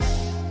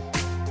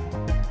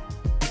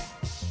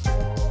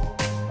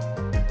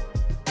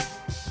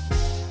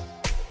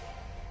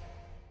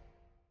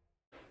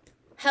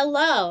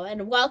Hello,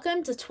 and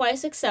welcome to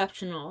Twice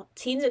Exceptional,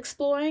 Teens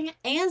Exploring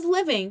and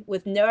Living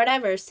with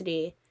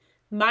Neurodiversity.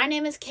 My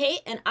name is Kate,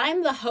 and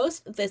I'm the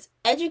host of this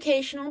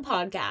educational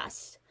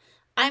podcast.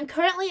 I'm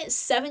currently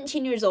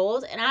 17 years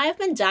old, and I have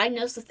been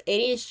diagnosed with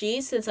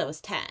ADHD since I was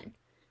 10.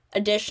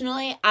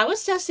 Additionally, I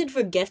was tested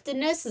for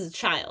giftedness as a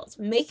child,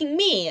 making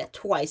me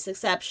twice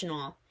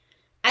exceptional.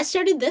 I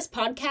started this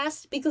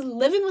podcast because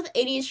living with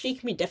ADHD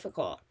can be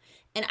difficult,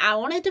 and I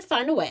wanted to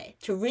find a way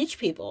to reach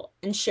people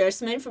and share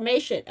some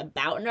information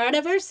about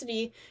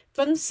neurodiversity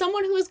from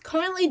someone who is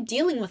currently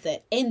dealing with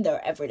it in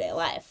their everyday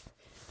life.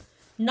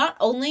 Not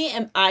only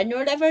am I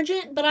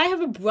neurodivergent, but I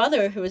have a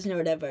brother who is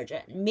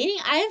neurodivergent, meaning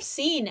I have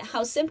seen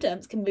how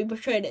symptoms can be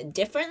portrayed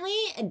differently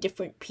in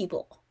different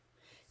people.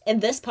 In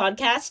this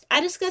podcast,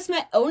 I discuss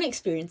my own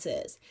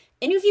experiences,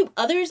 interview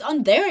others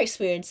on their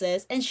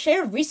experiences, and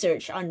share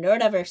research on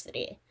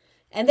neurodiversity.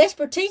 In this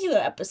particular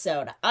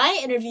episode,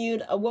 I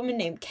interviewed a woman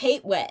named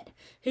Kate Witt,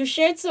 who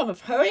shared some of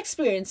her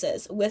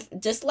experiences with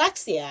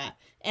dyslexia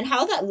and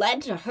how that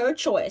led to her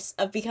choice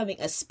of becoming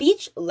a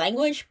speech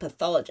language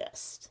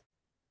pathologist.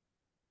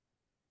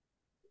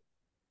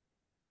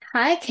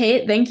 Hi,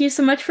 Kate. Thank you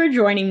so much for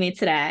joining me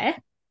today.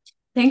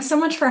 Thanks so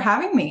much for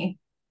having me.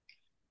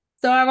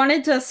 So I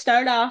wanted to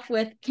start off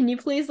with, can you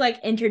please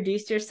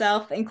introduce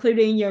yourself,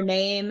 including your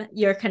name,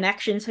 your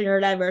connection to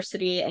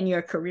neurodiversity, and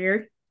your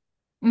career?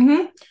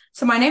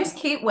 So my name's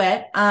Kate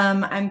Witt.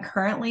 I'm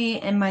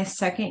currently in my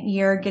second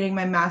year getting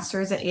my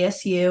master's at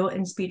ASU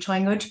in speech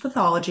language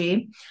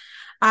pathology.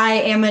 I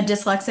am a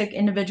dyslexic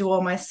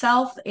individual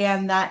myself,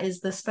 and that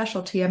is the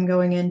specialty I'm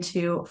going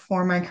into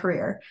for my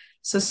career.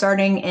 So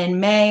starting in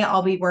May,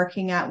 I'll be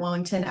working at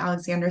Wellington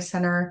Alexander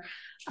Center,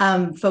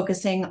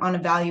 focusing on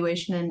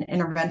evaluation and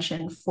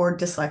intervention for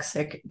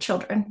dyslexic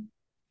children.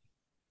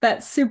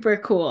 That's super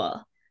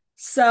cool.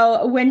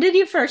 So when did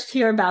you first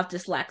hear about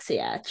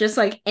dyslexia? Just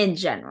in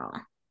general.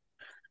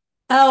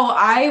 Oh,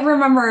 I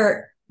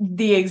remember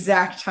the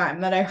exact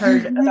time that I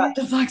heard about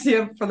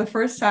dyslexia for the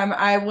first time.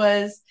 I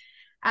was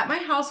at my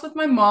house with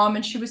my mom,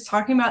 and she was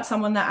talking about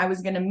someone that I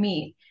was going to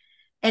meet.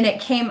 And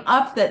it came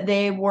up that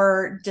they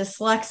were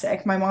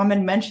dyslexic. My mom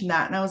had mentioned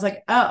that. And I was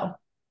like, oh,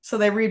 so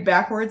they read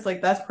backwards?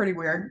 That's pretty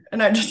weird.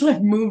 And I just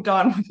moved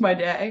on with my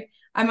day.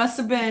 I must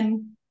have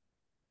been,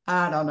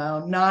 I don't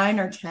know, 9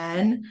 or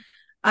 10.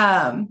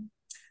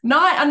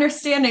 Not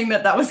understanding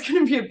that was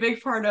going to be a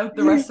big part of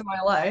the rest of my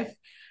life,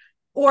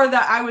 or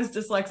that I was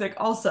dyslexic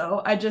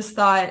also. I just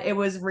thought it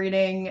was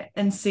reading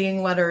and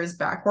seeing letters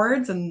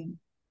backwards and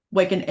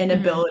an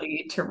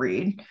inability to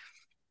read.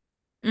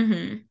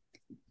 Mm-hmm.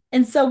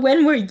 And so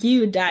when were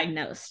you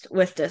diagnosed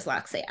with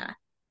dyslexia?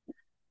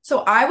 So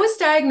I was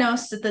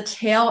diagnosed at the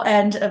tail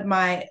end of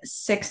my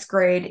 6th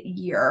grade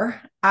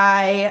year.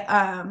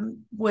 I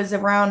was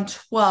around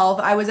 12.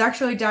 I was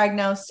actually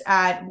diagnosed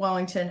at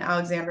Wellington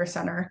Alexander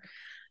Center.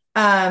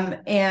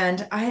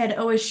 And I had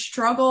always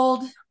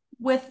struggled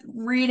with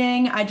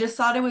reading. I just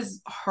thought it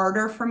was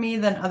harder for me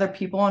than other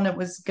people, and it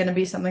was going to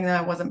be something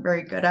that I wasn't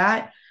very good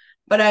at.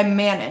 But I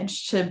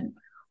managed to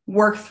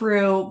work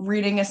through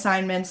reading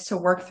assignments, to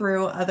work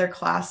through other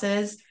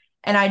classes.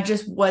 And I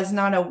just was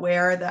not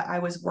aware that I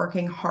was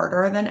working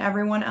harder than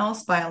everyone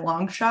else by a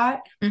long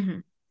shot. Mm-hmm.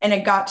 And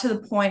it got to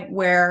the point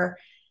where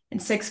in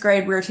 6th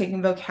grade, we were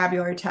taking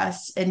vocabulary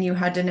tests, and you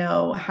had to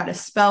know how to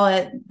spell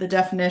it, the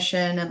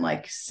definition,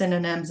 and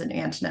synonyms and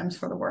antonyms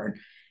for the word.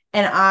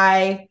 And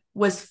I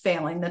was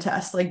failing the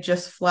test,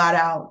 just flat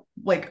out,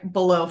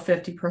 below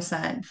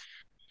 50%.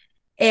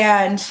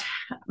 And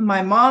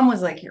my mom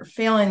was like, you're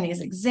failing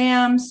these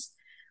exams.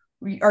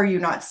 Are you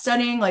not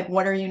studying?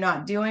 What are you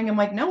not doing? I'm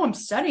like, no, I'm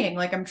studying.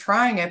 I'm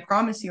trying. I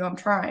promise you I'm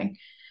trying.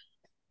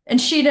 And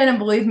she didn't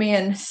believe me.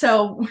 And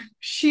so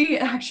she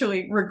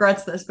actually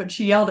regrets this, but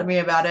she yelled at me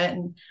about it.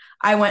 And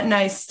I went and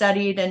I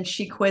studied, and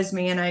she quizzed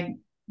me, and I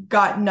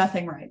got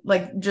nothing right.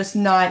 Just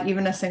not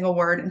even a single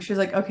word. And she was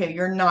like, okay,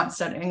 you're not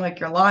studying.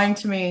 You're lying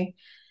to me.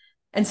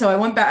 And so I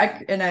went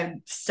back and I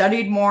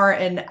studied more,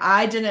 and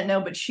I didn't know,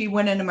 but she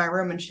went into my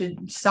room and she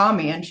saw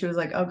me, and she was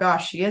like, oh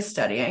gosh, she is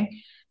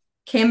studying.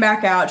 Came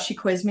back out, she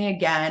quizzed me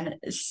again,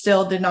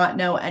 still did not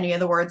know any of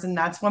the words. And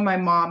that's when my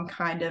mom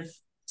kind of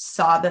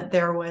saw that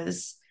there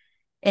was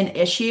an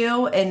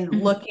issue,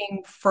 and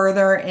looking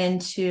further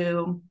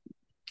into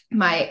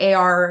my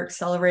AR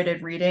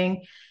accelerated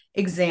reading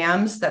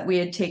exams that we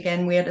had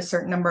taken. We had a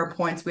certain number of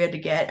points we had to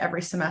get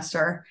every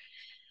semester.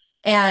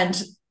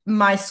 And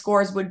my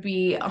scores would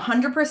be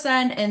 100%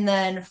 and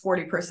then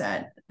 40%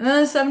 and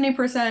then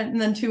 70% and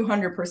then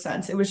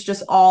 200%. It was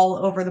just all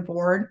over the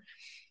board.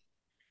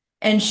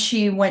 And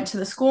she went to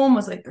the school and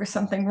was like, there's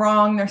something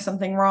wrong. There's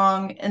something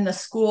wrong. And the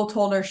school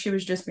told her she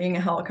was just being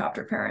a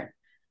helicopter parent.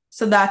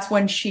 So that's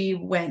when she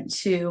went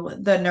to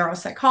the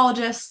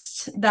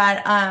neuropsychologist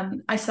that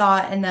I saw,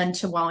 and then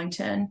to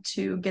Wellington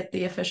to get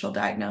the official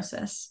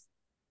diagnosis.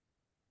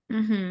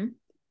 Mm-hmm.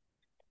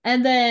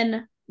 And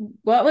then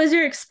what was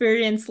your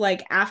experience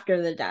like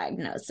after the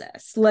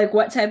diagnosis?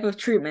 What type of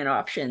treatment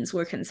options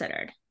were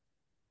considered?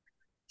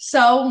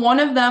 So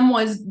one of them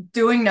was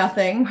doing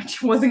nothing,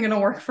 which wasn't going to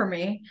work for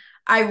me.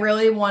 I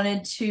really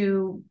wanted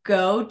to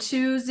go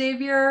to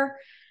Xavier,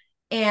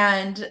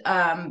 and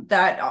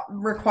that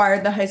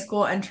required the high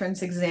school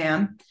entrance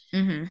exam.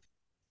 Mm-hmm.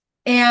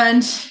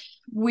 And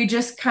we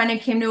just kind of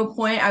came to a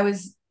point.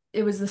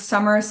 It was the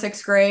summer of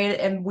sixth grade,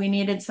 and we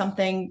needed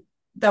something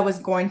that was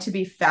going to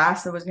be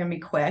fast, that was going to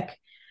be quick.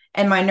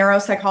 And my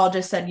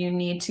neuropsychologist said, you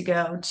need to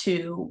go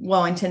to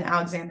Wellington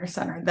Alexander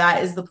Center.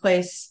 That is the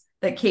place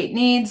that Cate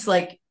needs.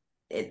 Like,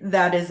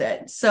 that is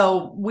it.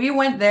 So we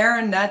went there,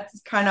 and that's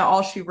kind of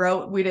all she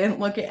wrote. We didn't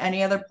look at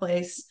any other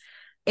place.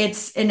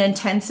 It's an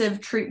intensive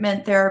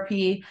treatment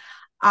therapy.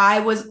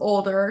 I was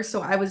older,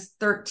 so I was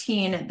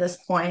 13 at this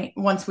point.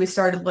 Once we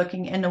started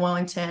looking into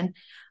Wellington,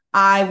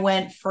 I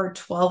went for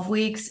 12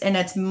 weeks, and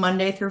it's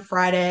Monday through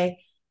Friday,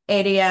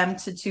 8 a.m.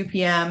 to 2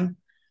 p.m.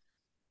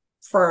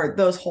 for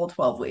those whole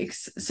 12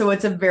 weeks. So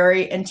it's a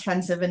very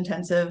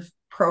intensive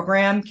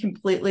program,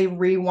 completely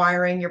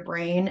rewiring your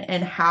brain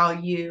and how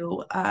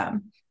you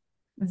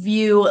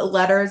view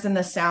letters and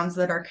the sounds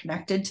that are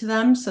connected to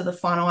them. So the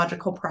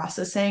phonological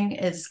processing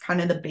is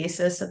kind of the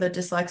basis of the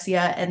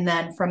dyslexia. And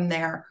then from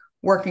there,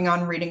 working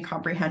on reading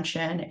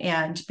comprehension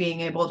and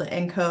being able to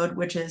encode,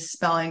 which is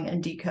spelling,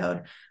 and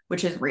decode,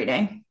 which is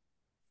reading.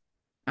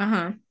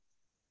 Uh-huh.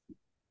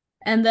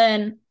 And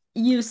then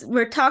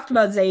we're talked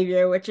about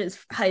Xavier, which is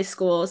high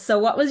school. So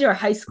what was your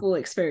high school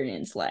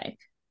experience like?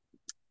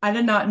 I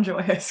did not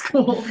enjoy high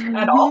school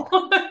at all,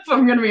 if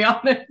I'm going to be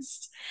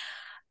honest.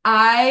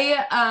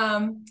 I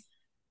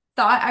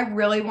thought I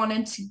really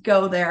wanted to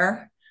go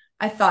there.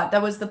 I thought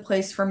that was the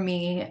place for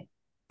me.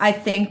 I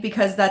think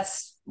because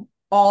that's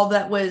all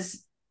that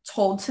was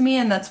told to me,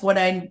 and that's what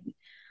I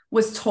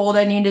was told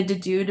I needed to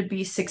do to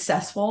be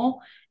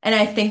successful. And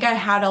I think I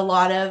had a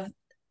lot of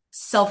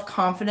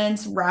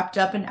self-confidence wrapped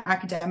up in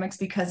academics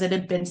because it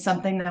had been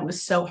something that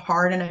was so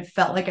hard, and I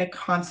felt like I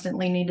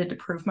constantly needed to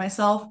prove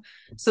myself.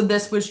 So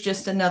this was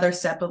just another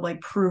step of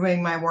like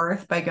proving my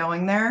worth by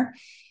going there.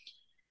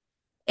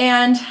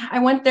 And I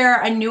went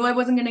there. I knew I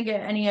wasn't going to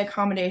get any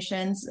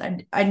accommodations.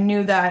 I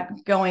knew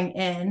that going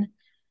in.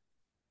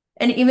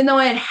 And even though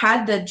I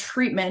had the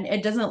treatment,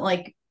 it doesn't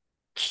like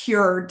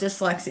cure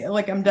dyslexia.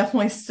 Like, I'm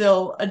definitely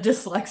still a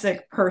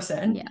dyslexic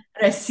person. Yeah.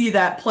 And I see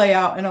that play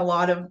out in a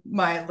lot of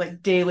my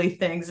like daily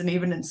things, and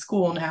even in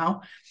school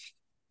now.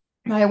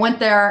 I went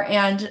there,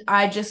 and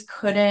I just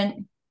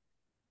couldn't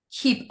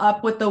keep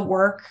up with the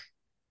work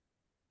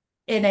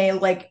in a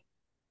like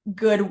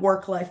good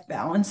work-life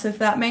balance, if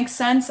that makes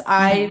sense.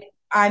 I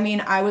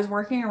mean, I was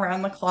working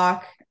around the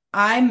clock.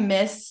 I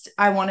missed,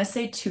 I want to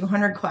say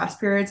 200 class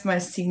periods my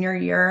senior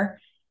year,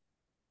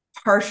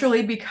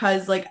 partially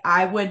because like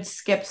I would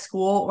skip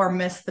school or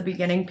miss the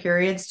beginning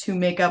periods to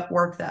make up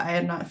work that I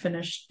had not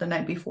finished the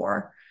night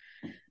before.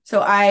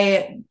 So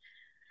I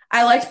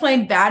liked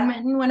playing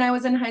badminton when I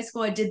was in high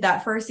school. I did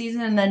that for a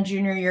season, and then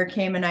junior year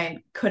came, and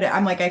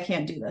I'm like, I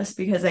can't do this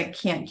because I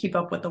can't keep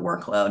up with the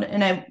workload.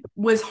 And it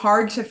was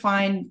hard to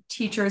find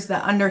teachers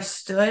that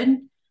understood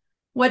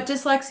what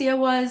dyslexia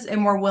was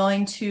and were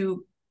willing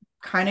to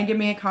kind of give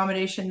me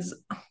accommodations,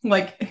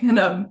 like in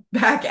a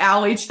back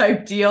alley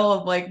type deal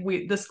of like,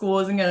 the school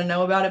isn't going to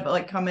know about it, but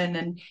like, come in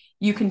and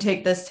you can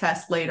take this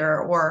test later,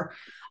 or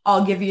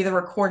I'll give you the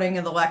recording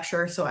of the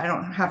lecture so I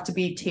don't have to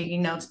be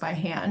taking notes by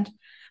hand.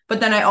 But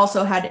then I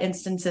also had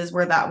instances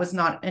where that was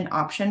not an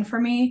option for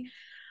me.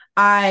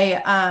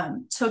 I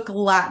took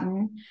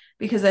Latin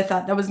because I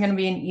thought that was going to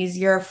be an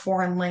easier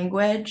foreign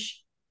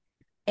language.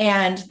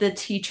 And the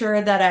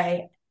teacher that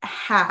I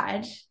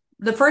had,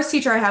 the first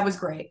teacher I had was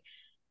great.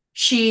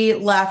 She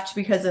left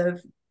because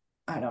of,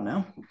 I don't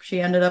know,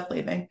 she ended up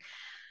leaving.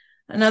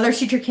 Another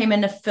teacher came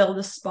in to fill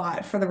the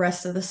spot for the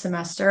rest of the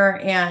semester.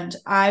 And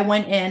I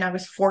went in, I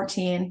was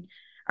 14.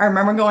 I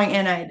remember going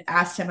in, I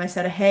asked him, I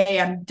said, hey,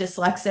 I'm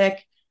dyslexic.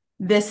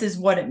 This is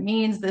what it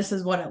means. This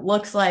is what it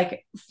looks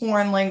like.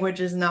 Foreign language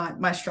is not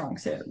my strong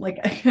suit. Like,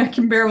 I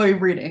can barely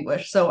read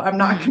English, so I'm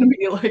not going to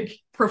be like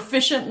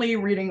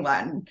proficiently reading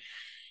Latin.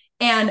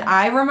 And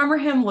I remember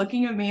him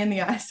looking at me in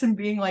the eyes and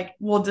being like,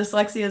 well,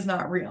 dyslexia is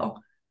not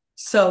real,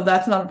 so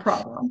that's not a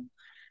problem.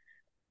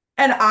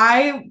 And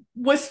I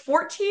was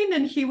 14,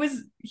 and he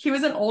was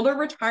an older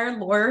retired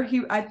lawyer.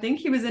 I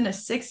think he was in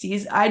his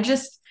 60s.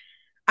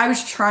 I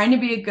was trying to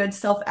be a good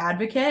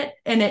self-advocate,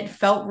 and it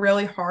felt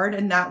really hard.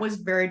 And that was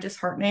very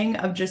disheartening,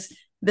 of just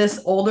this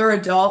older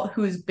adult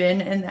who's been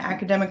in the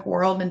academic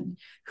world and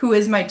who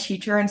is my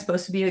teacher and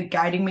supposed to be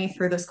guiding me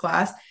through this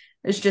class,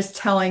 is just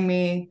telling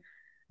me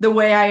the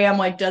way I am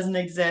like doesn't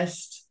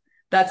exist.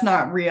 That's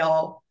not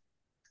real.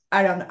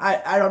 I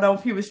don't know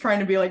if he was trying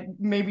to be like,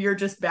 maybe you're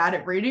just bad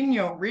at reading.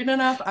 You don't read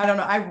enough. I don't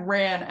know. I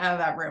ran out of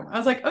that room. I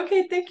was like,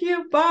 okay, thank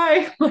you.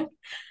 Bye.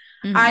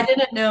 I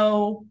didn't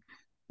know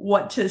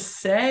what to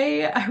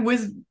say. I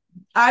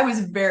was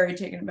very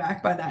taken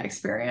aback by that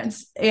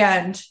experience.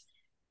 And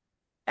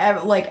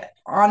like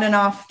on and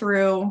off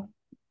through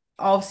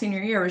all of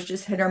senior year was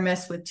just hit or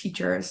miss with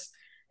teachers.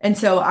 And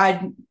so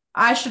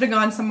I should have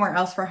gone somewhere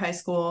else for high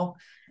school.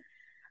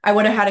 I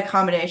would have had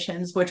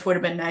accommodations, which would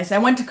have been nice. I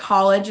went to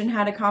college and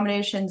had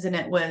accommodations, and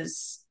it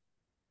was,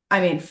 I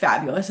mean,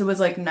 fabulous. It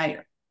was like night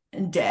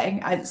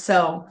day.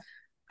 So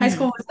high Mm-hmm.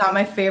 school was not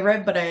my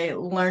favorite, but I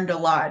learned a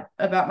lot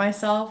about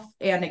myself,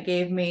 and it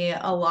gave me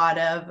a lot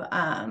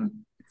of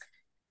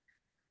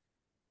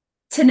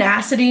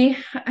tenacity,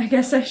 I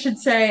guess I should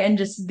say, and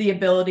just the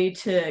ability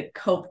to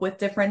cope with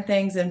different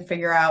things and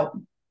figure out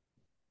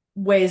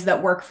ways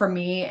that work for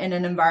me in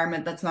an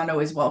environment that's not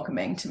always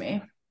welcoming to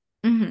me.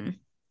 Mm-hmm.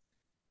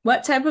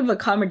 What type of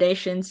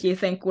accommodations do you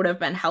think would have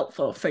been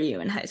helpful for you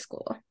in high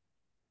school?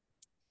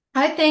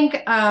 I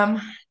think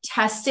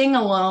testing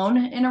alone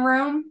in a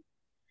room.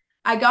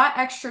 I got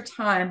extra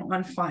time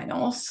on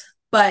finals,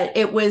 but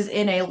it was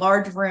in a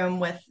large room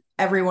with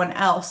everyone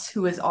else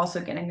who was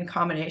also getting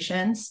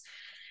accommodations.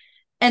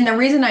 And the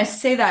reason I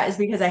say that is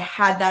because I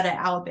had that at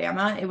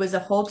Alabama. It was a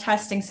whole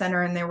testing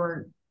center, and there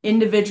were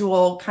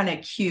individual kind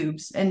of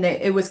cubes, and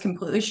it was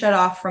completely shut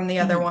off from the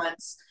other Mm-hmm.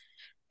 ones.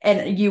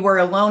 And you were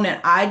alone.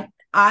 And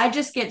I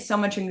just get so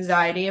much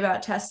anxiety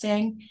about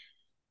testing,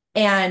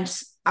 and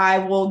I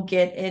will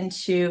get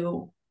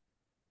into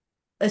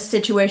a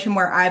situation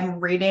where I'm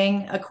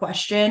reading a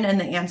question and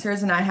the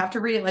answers, and I have to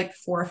read it like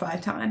 4 or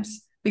 5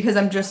 times because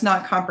I'm just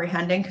not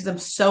comprehending because I'm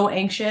so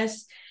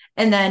anxious.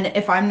 And then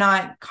if I'm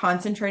not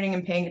concentrating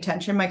and paying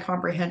attention, my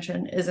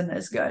comprehension isn't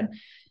as good.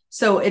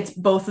 So it's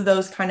both of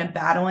those kind of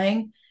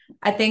battling.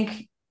 I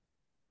think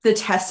the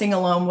testing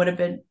alone would have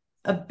been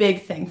a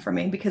big thing for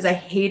me because I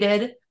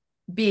hated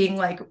being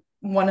like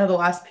one of the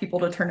last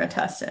people to turn a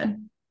test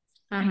in.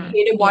 I Uh-huh.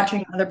 hated Yeah.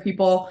 watching other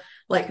people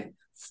like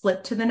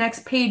flip to the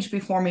next page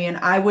before me, and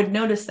I would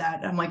notice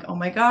that. I'm like, oh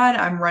my God,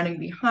 I'm running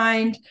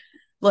behind.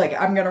 Like,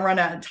 I'm going to run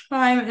out of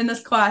time in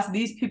this class.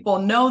 These people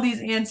know these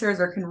answers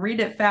or can read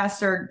it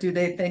faster. Do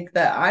they think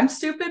that I'm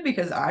stupid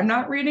because I'm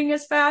not reading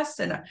as fast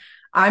and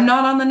I'm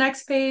not on the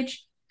next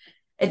page?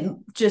 And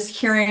just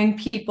hearing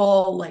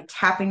people like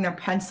tapping their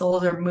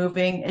pencils or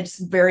moving, it's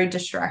very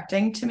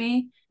distracting to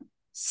me.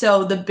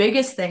 So the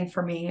biggest thing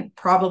for me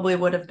probably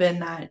would have been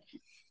that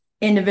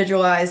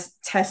individualized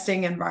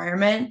testing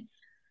environment.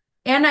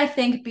 And I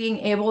think being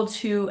able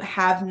to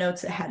have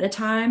notes ahead of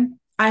time.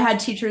 I had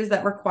teachers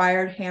that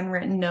required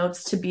handwritten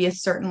notes to be a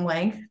certain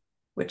length,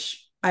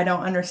 which I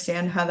don't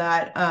understand how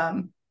that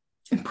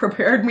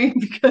prepared me I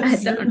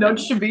because your don't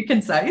notes know. should be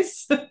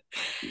concise.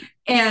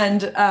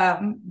 And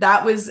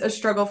that was a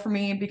struggle for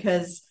me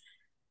because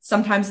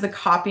sometimes the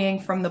copying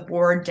from the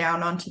board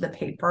down onto the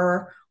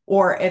paper,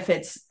 or if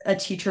it's a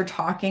teacher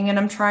talking and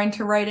I'm trying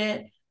to write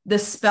it, the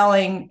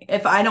spelling,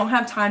 if I don't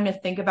have time to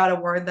think about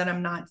a word that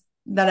I'm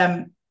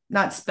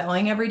not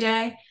spelling every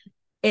day,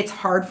 it's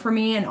hard for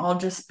me, and I'll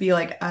just be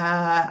like,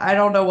 I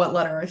don't know what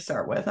letter I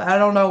start with. I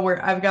don't know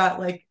where I've got,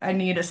 like, I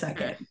need a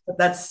second. But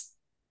that's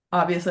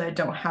obviously I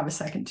don't have a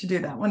second to do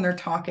that when they're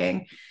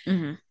talking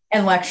Mm-hmm.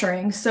 and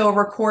lecturing. So a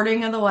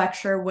recording of the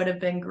lecture would have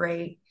been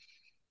great.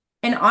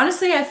 And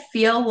honestly, I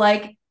feel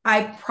like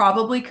I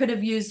probably could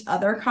have used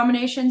other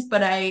combinations,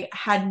 but I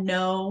had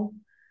no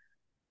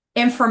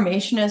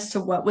information as to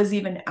what was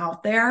even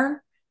out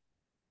there.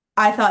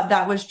 I thought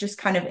that was just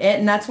kind of it.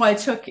 And that's why I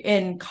took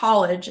in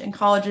college, and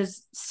college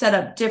is set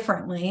up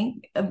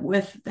differently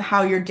with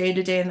how your day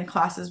to day in the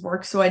classes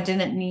work. So I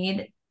didn't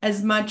need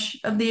as much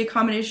of the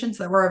accommodations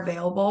that were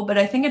available. But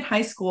I think in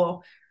high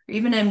school, or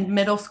even in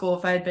middle school,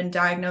 if I had been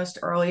diagnosed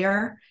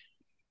earlier,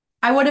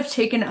 I would have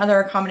taken other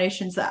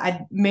accommodations that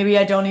I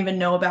don't even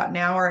know about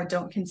now, or I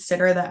don't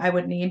consider that I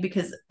would need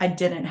because I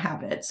didn't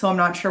have it. So I'm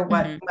not sure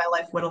what Mm-hmm. my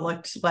life would have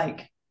looked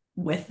like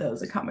with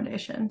those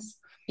accommodations.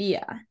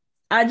 Yeah.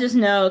 I just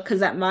know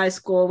because at my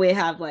school we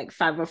have like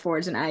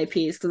 504s and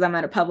IEPs because I'm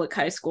at a public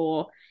high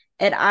school,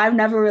 and I've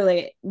never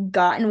really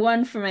gotten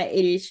one for my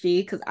ADHD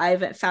because I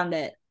haven't found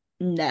it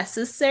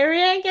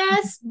necessary, I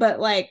guess.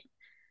 But like,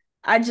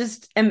 I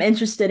just am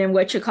interested in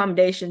which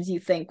accommodations you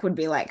think would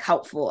be like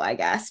helpful, I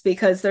guess,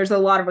 because there's a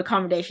lot of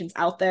accommodations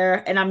out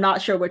there, and I'm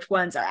not sure which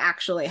ones are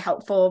actually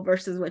helpful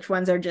versus which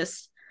ones are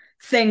just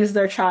things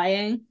they're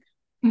trying.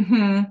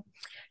 Mm-hmm.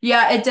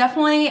 Yeah, it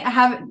definitely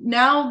have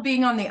now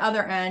being on the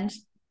other end,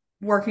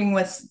 working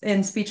with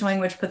in speech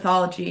language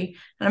pathology,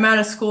 and I'm out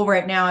of school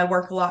right now. I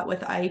work a lot with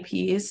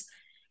IEPs.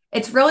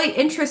 It's really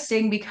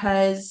interesting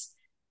because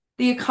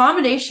the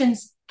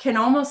accommodations can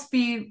almost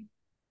be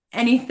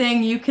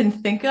anything you can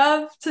think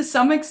of to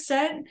some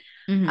extent.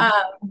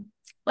 Mm-hmm.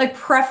 Like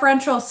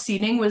preferential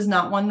seating was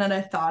not one that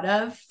I thought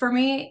of for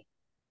me.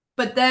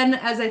 But then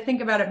as I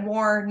think about it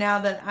more now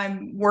that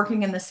I'm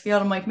working in this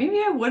field, I'm like, maybe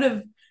I would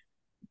have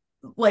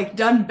like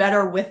done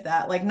better with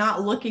that, like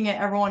not looking at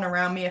everyone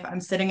around me if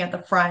I'm sitting at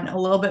the front, a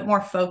little bit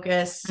more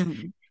focused,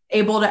 Mm-hmm.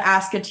 able to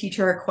ask a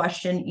teacher a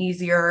question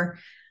easier.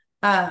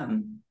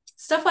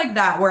 Stuff like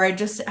that where I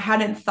just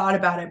hadn't thought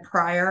about it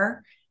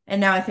prior.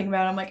 And now I think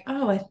about it, I'm like,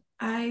 oh,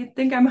 I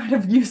think I might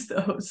have used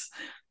those.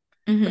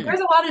 But Mm-hmm. there's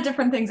a lot of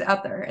different things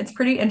out there. It's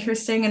pretty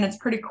interesting and it's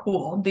pretty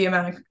cool the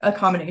amount of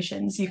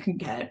accommodations you can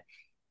get.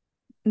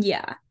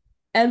 Yeah.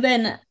 And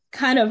then,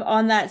 kind of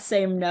on that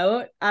same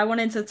note, I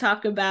wanted to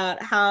talk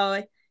about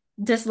how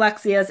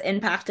dyslexia has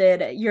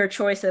impacted your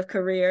choice of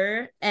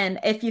career and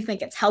if you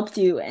think it's helped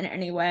you in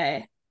any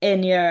way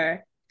in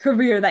your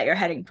career that you're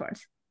heading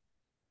towards.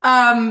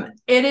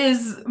 It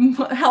has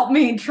helped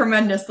me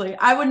tremendously.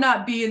 I would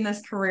not be in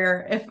this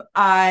career if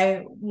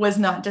I was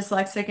not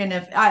dyslexic,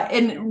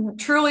 and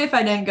truly, if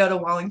I didn't go to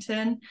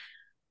Wellington,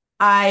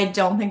 I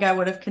don't think I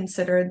would have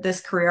considered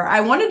this career.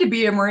 I wanted to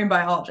be a marine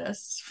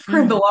biologist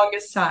for the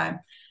longest time.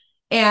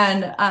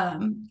 And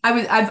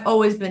I've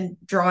always been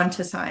drawn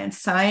to science.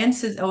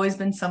 Science has always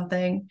been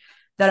something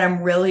that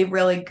I'm really,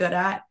 really good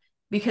at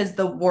because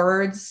the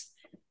words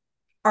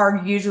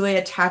are usually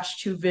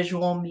attached to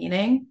visual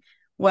meaning,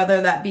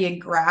 whether that be in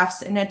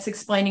graphs and it's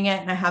explaining it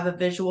and I have a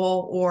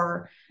visual,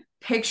 or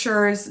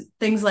pictures,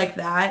 things like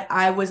that.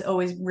 I was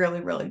always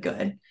really, really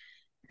good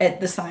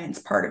at the science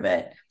part of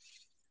it.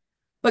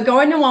 But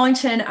going to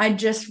Wellington, I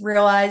just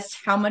realized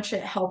how much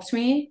it helped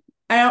me.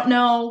 I don't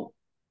know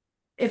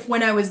if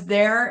when I was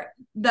there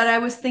that I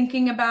was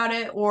thinking about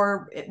it,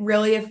 or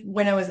really if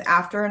when I was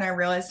after and I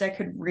realized I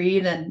could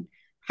read and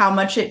how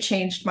much it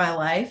changed my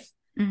life.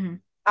 Mm-hmm.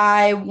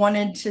 I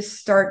wanted to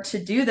start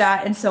to do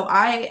that. And so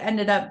I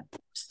ended up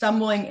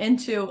stumbling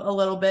into a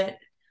little bit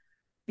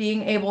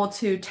being able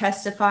to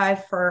testify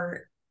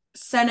for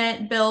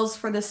Senate bills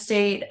for the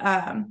state,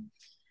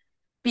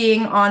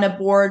 being on a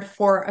board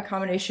for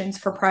accommodations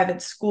for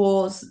private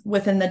schools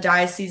within the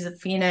Diocese of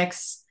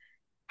Phoenix,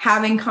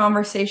 having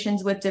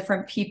conversations with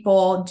different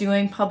people,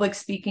 doing public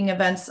speaking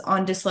events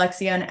on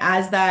dyslexia. And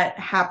as that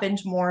happened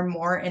more and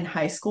more in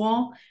high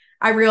school,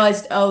 I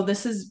realized, oh,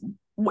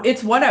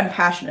 it's what I'm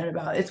passionate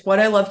about. It's what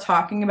I love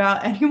talking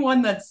about.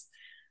 Anyone that's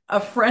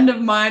a friend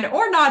of mine,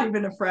 or not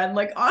even a friend,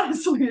 like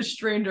honestly a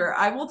stranger,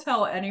 I will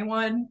tell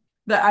anyone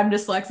that I'm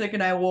dyslexic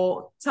and I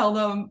will tell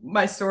them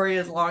my story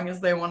as long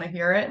as they want to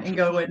hear it and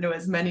go into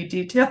as many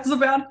details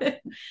about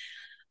it.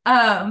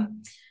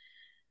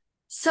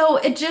 So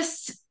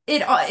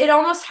it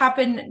almost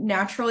happened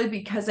naturally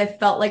because I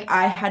felt like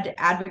I had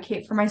to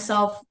advocate for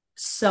myself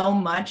so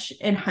much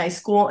in high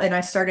school, and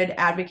I started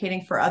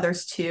advocating for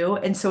others too.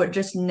 And so it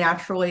just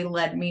naturally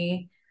led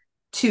me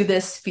to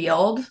this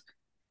field.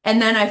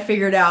 And then I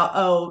figured out,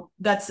 oh,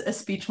 that's a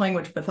speech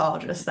language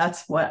pathologist.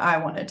 That's what I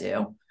want to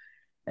do.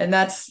 And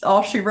that's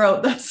all she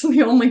wrote. That's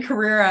the only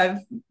career I've,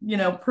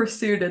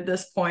 pursued at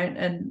this point.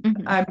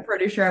 And I'm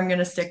pretty sure I'm going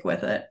to stick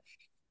with it.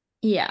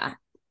 Yeah.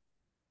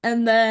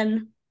 And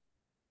then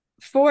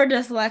for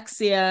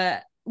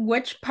dyslexia,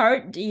 which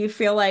part do you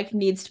feel like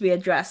needs to be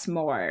addressed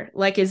more?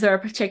 Like, is there a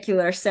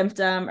particular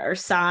symptom or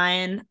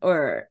sign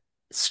or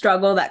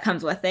struggle that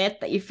comes with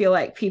it that you feel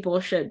like people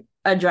should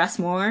address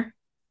more?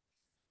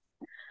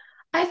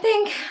 I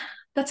think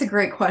that's a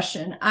great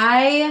question.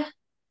 I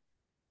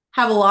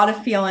have a lot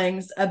of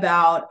feelings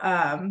about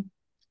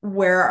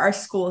where our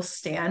schools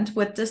stand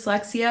with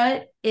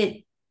dyslexia.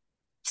 It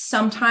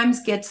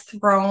sometimes gets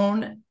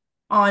thrown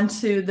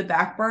onto the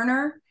back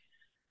burner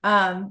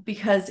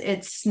because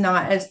it's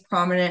not as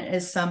prominent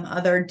as some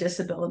other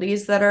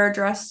disabilities that are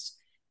addressed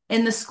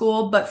in the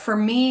school. But for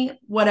me,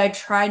 what I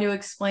try to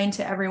explain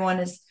to everyone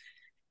is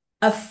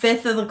a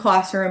fifth of the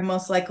classroom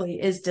most likely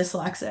is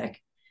dyslexic.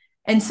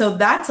 And so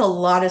that's a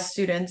lot of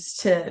students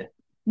to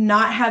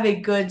not have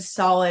a good,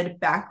 solid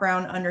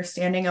background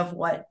understanding of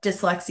what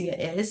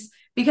dyslexia is.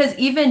 Because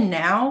even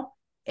now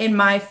in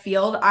my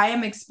field, I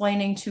am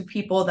explaining to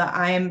people that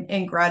I am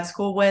in grad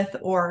school with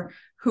or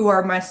who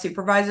are my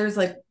supervisors,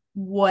 like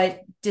what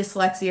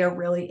dyslexia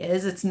really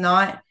is. It's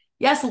not,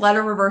 yes,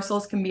 letter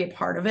reversals can be a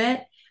part of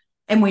it.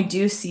 And we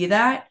do see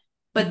that,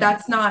 but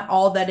that's not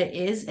all that it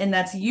is. And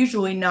that's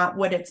usually not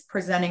what it's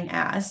presenting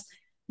as.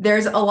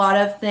 There's a lot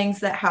of things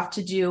that have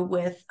to do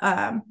with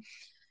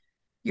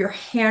your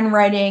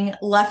handwriting.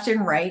 Left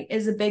and right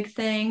is a big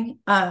thing.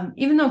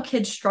 Even though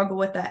kids struggle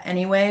with that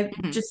anyway,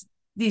 just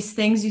these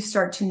things you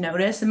start to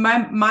notice. And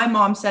my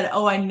mom said,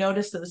 oh, I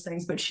noticed those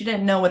things, but she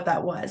didn't know what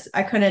that was.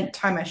 I couldn't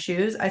tie my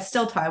shoes. I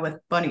still tie with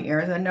bunny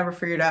ears. I never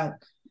figured out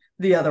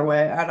the other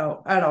way. I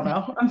don't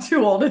know. I'm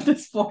too old at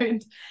this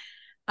point.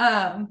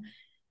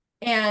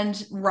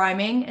 And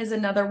rhyming is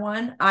another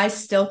one. I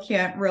still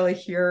can't really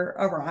hear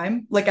a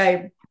rhyme. Like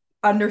I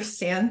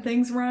understand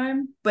things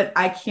rhyme, but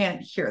I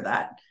can't hear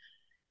that.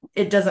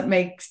 It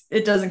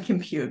doesn't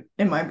compute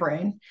in my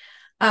brain.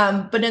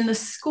 But in the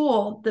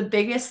school, the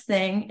biggest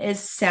thing is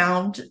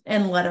sound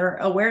and letter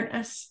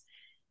awareness.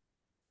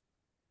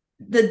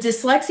 The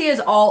dyslexia is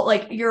all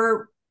like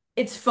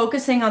it's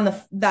focusing on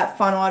that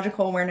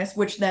phonological awareness,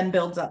 which then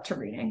builds up to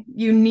reading.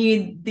 You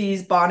need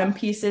these bottom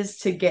pieces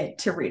to get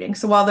to reading.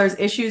 So while there's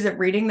issues at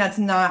reading, that's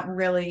not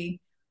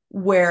really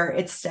where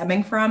it's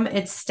stemming from.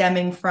 It's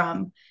stemming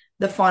from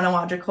the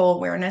phonological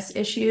awareness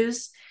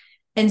issues.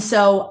 And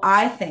so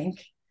I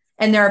think,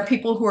 and there are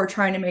people who are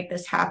trying to make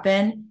this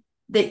happen,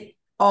 that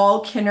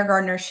all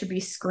kindergartners should be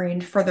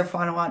screened for their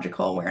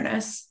phonological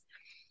awareness.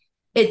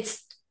 It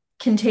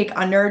can take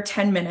under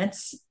 10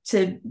 minutes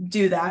to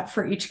do that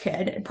for each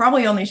kid. It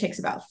probably only takes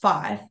about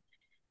 5.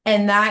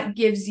 And that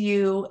gives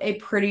you a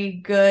pretty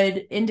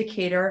good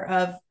indicator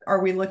of,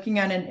 are we looking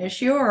at an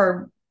issue or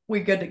are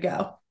we good to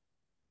go?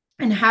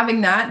 And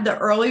having that, the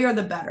earlier,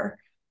 the better.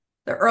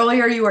 The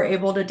earlier you are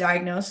able to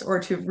diagnose or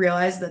to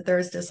realize that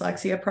there's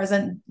dyslexia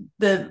present,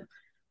 the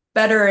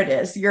better it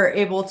is. You're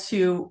able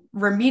to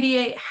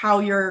remediate how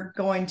you're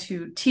going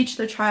to teach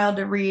the child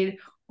to read,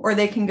 or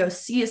they can go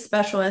see a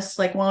specialist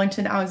like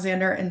Wellington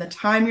Alexander, and the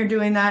time you're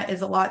doing that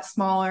is a lot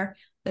smaller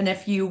than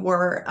if you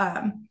were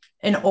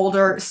an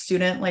older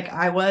student like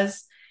I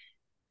was.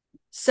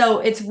 So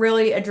it's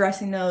really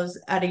addressing those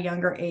at a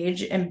younger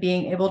age and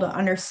being able to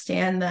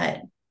understand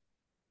that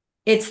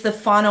it's the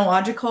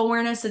phonological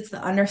awareness, it's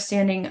the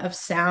understanding of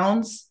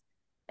sounds,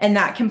 and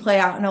that can play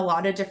out in a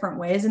lot of different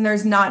ways. And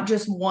there's not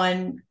just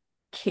one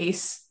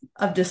case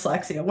of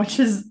dyslexia, which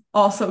is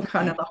also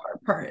kind of the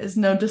hard part, is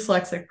no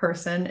dyslexic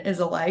person is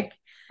alike.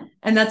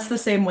 And that's the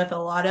same with a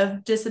lot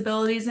of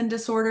disabilities and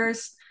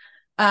disorders.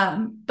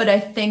 But I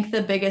think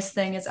the biggest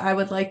thing is I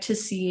would like to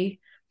see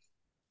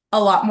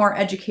a lot more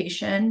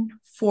education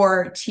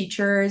for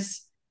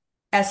teachers,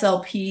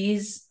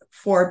 SLPs,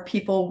 for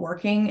people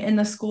working in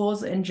the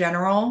schools in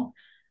general.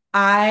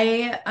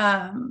 The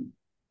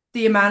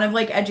amount of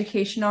like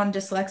education on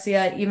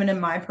dyslexia, even in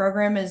my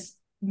program, is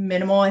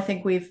minimal. I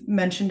think we've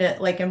mentioned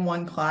it like in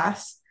one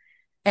class.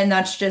 And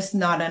that's just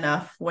not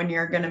enough when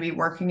you're going to be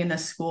working in a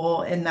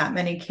school and that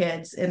many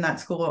kids in that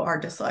school are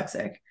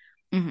dyslexic.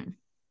 Mm-hmm.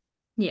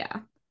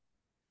 Yeah.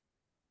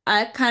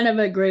 I kind of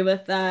agree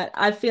with that.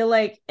 I feel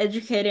like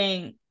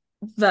educating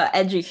the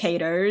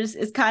educators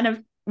is kind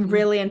of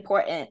really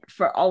important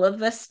for all of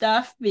this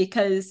stuff,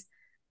 because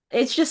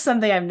it's just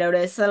something I've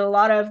noticed that a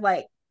lot of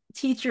like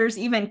teachers,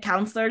 even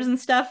counselors and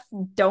stuff,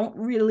 don't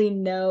really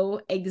know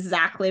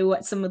exactly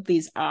what some of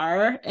these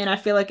are. And I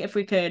feel like if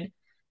we could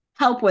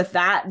help with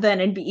that, then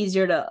it'd be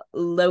easier to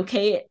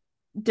locate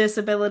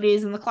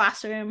disabilities in the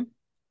classroom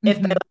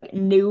if they like,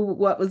 knew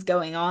what was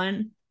going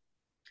on.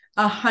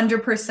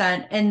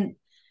 100%. And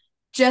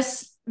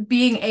just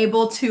being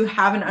able to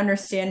have an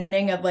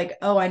understanding of like,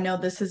 oh, I know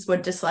this is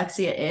what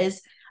dyslexia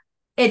is.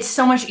 It's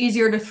so much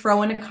easier to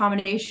throw in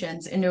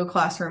accommodations into a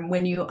classroom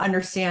when you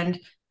understand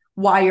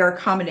why you're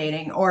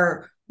accommodating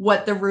or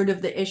what the root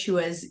of the issue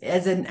is.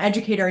 As an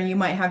educator, you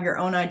might have your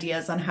own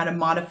ideas on how to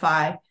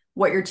modify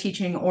what you're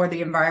teaching or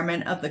the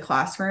environment of the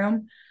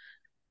classroom.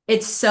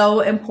 It's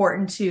so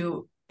important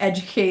to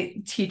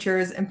educate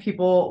teachers and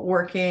people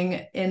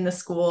working in the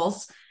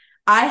schools.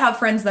 I have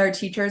friends that are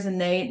teachers and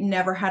they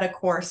never had a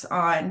course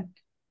on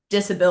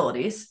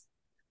disabilities,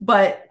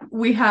 but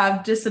we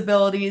have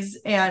disabilities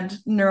and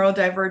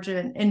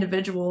neurodivergent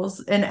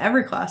individuals in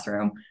every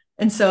classroom.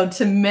 And so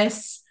to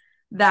miss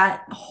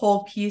that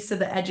whole piece of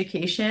the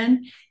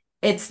education,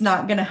 it's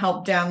not going to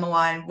help down the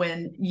line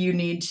when you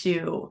need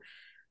to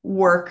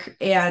work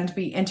and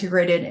be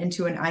integrated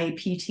into an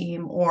IEP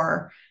team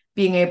or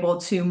being able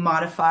to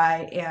modify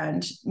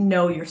and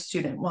know your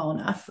student well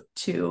enough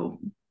to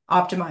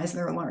optimize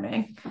their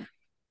learning.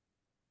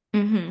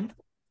 Mm-hmm.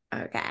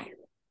 Okay.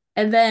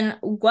 And then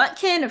what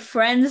can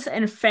friends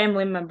and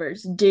family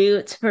members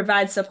do to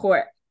provide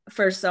support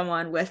for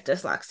someone with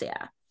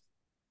dyslexia?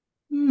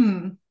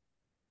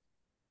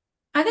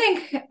 I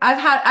think I've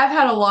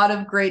had a lot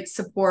of great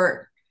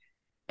support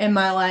in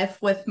my life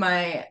with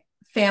my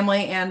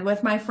family and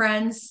with my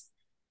friends.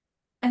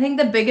 I think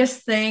the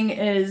biggest thing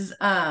is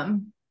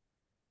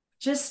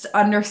just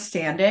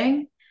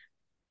understanding.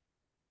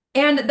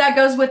 And that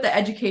goes with the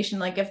education.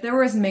 Like if there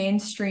was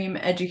mainstream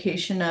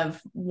education of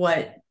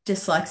what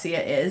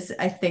dyslexia is,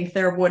 I think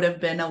there would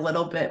have been a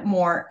little bit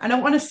more, I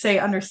don't want to say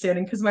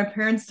understanding because my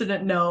parents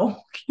didn't know,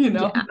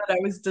 that I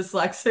was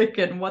dyslexic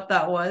and what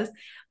that was.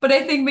 But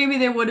I think maybe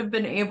they would have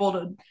been able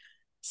to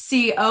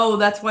see, oh,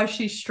 that's why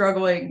she's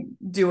struggling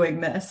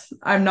doing this.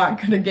 I'm not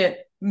going to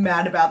get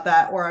mad about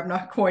that, or I'm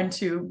not going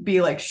to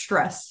be like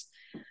stressed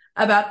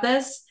about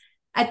this.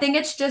 I think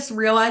it's just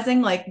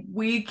realizing like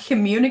we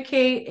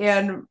communicate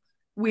and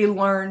we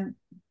learn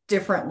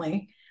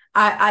differently.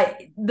 The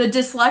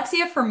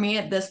dyslexia for me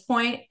at this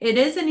point, it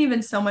isn't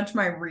even so much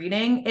my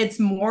reading, it's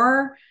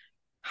more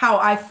how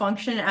I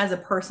function as a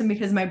person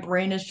because my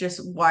brain is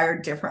just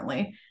wired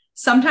differently.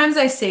 Sometimes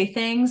I say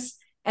things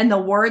and the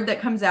word that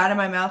comes out of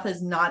my mouth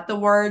is not the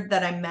word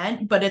that I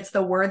meant, but it's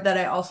the word that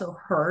I also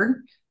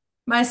heard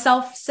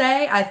myself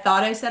say. I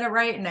thought I said it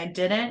right and I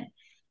didn't.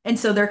 And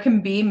so there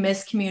can be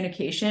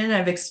miscommunication.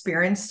 I've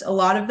experienced a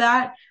lot of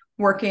that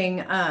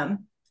working.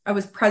 I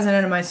was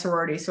president of my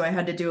sorority, so I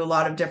had to do a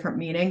lot of different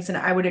meetings, and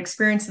I would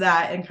experience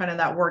that in kind of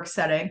that work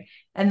setting.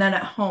 And then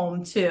at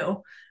home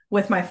too,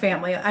 with my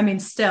family. I mean,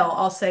 still,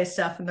 I'll say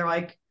stuff and they're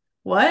like,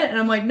 what? And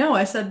I'm like, no,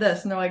 I said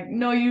this. And they're like,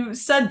 no, you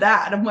said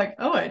that. I'm like,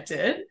 oh, I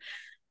did.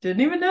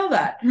 Didn't even know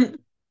that.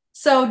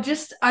 So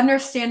just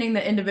understanding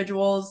the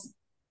individual's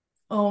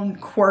own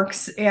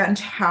quirks and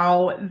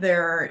how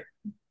their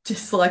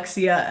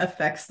dyslexia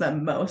affects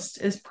them most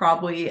is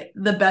probably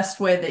the best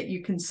way that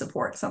you can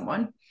support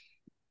someone.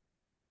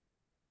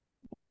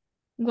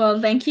 Well,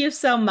 thank you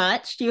so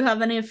much. Do you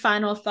have any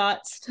final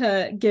thoughts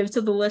to give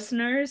to the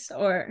listeners,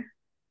 or?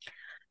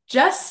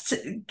 Just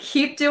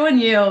keep doing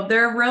you.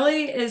 There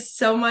really is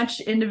so much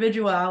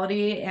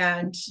individuality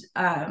and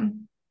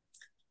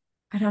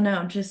I don't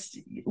know, just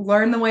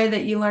learn the way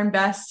that you learn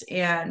best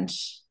and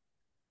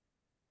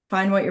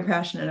find what you're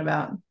passionate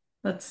about.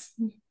 That's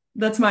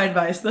That's my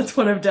advice. That's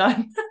what I've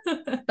done.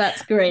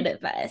 That's great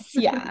advice.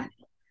 Yeah.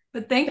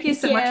 But thank you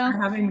Thank so much you.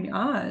 for having me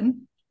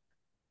on.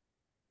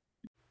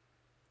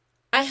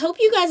 I hope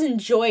you guys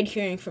enjoyed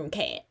hearing from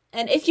Kate.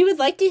 And if you would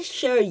like to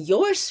share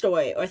your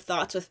story or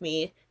thoughts with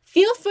me,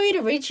 feel free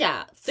to reach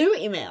out through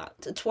email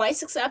to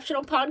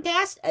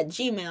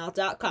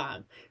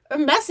twiceexceptionalpodcast@gmail.com or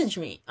message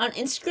me on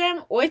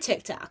Instagram or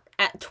TikTok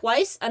at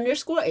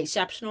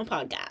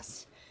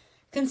twice_exceptionalpodcast.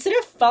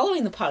 Consider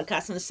following the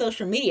podcast on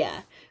social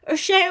media or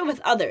share it with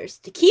others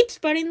to keep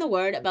spreading the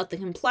word about the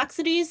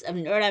complexities of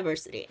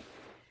neurodiversity.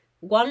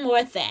 One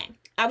more thing.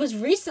 I was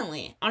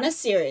recently on a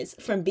series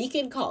from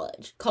Beacon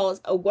College called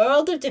A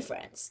World of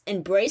Difference,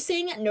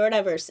 Embracing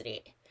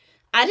Neurodiversity.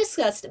 I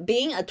discussed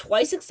being a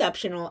twice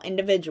exceptional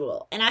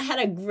individual, and I had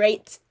a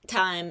great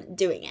time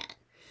doing it.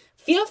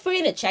 Feel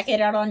free to check it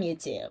out on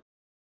YouTube.